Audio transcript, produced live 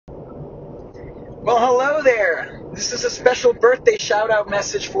Well, hello there. This is a special birthday shout out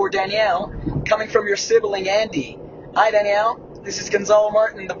message for Danielle coming from your sibling Andy. Hi, Danielle. This is Gonzalo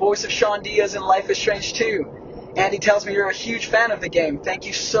Martin, the voice of Sean Diaz in Life is Strange 2. Andy tells me you're a huge fan of the game. Thank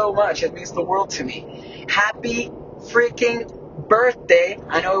you so much. It means the world to me. Happy freaking birthday.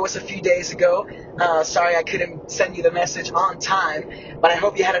 I know it was a few days ago. Sorry I couldn't send you the message on time, but I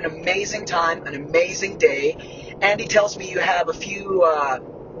hope you had an amazing time, an amazing day. Andy tells me you have a few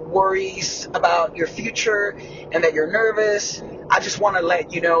worries about your future and that you're nervous. I just want to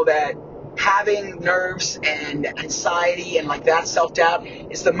let you know that having nerves and anxiety and like that self-doubt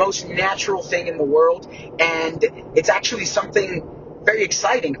is the most natural thing in the world, and it's actually something very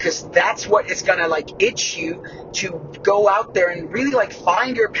exciting because that's what is gonna like itch you to go out there and really like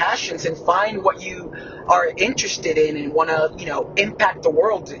find your passions and find what you are interested in and want to impact the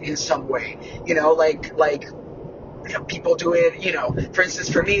world in some way, like people do it, for instance,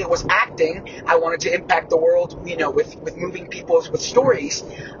 for me, it was acting. I wanted to impact the world, with moving people with stories.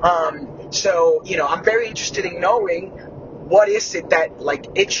 So, I'm very interested in knowing what is it that like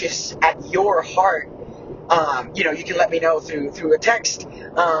itches at your heart. You can let me know through a text.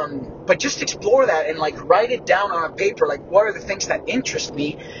 But just explore that and like write it down on a paper. Like, what are the things that interest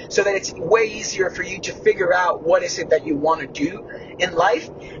me, so that it's way easier for you to figure out what is it that you want to do in life.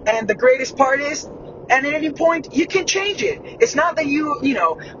 And the greatest part is, and at any point, you can change it. It's not that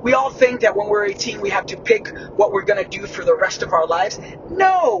we all think that when we're 18, we have to pick what we're going to do for the rest of our lives.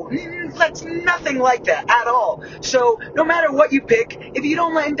 No, that's nothing like that at all. So no matter what you pick, if you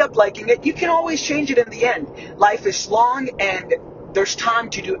don't end up liking it, you can always change it in the end. Life is long, and there's time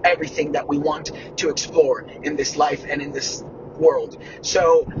to do everything that we want to explore in this life and in this world.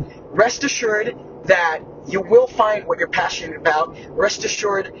 So rest assured that you will find what you're passionate about. Rest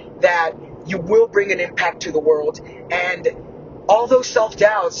assured that you will bring an impact to the world. And all those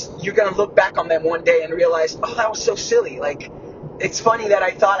self-doubts, you're going to look back on them one day and realize, oh, that was so silly. Like, it's funny that I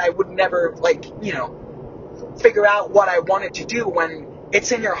thought I would never, figure out what I wanted to do when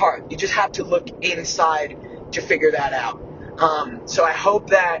it's in your heart. You just have to look inside to figure that out. So I hope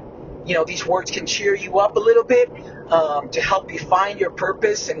that, these words can cheer you up a little bit, to help you find your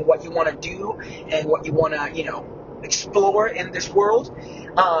purpose and what you want to do and what you want to, explore in this world.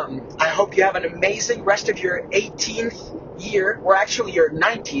 I hope you have an amazing rest of your 18th year, or actually your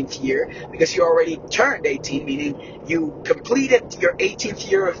 19th year, because you already turned 18, meaning you completed your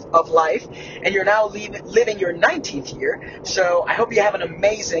 18th year of life, and you're now living your 19th year. So I hope you have an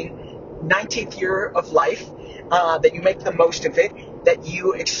amazing 19th year of life, that you make the most of it, that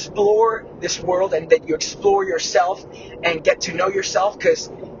you explore this world and that you explore yourself and get to know yourself, because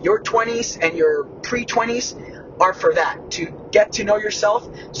your 20s and your pre-20s are for that, to get to know yourself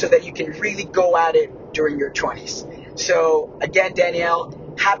so that you can really go at it during your 20s. So again,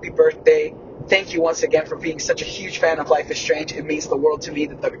 Danielle, happy birthday. Thank you once again for being such a huge fan of Life is Strange. It means the world to me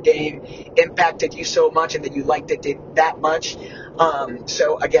that the game impacted you so much and that you liked it that much.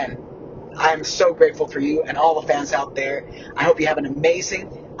 So again, I'm so grateful for you and all the fans out there. I hope you have an amazing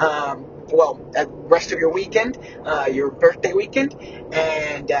rest of your weekend, your birthday weekend.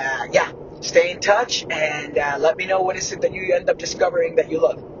 And stay in touch, and let me know what is it that you end up discovering that you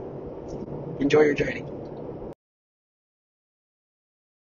love. Enjoy your journey.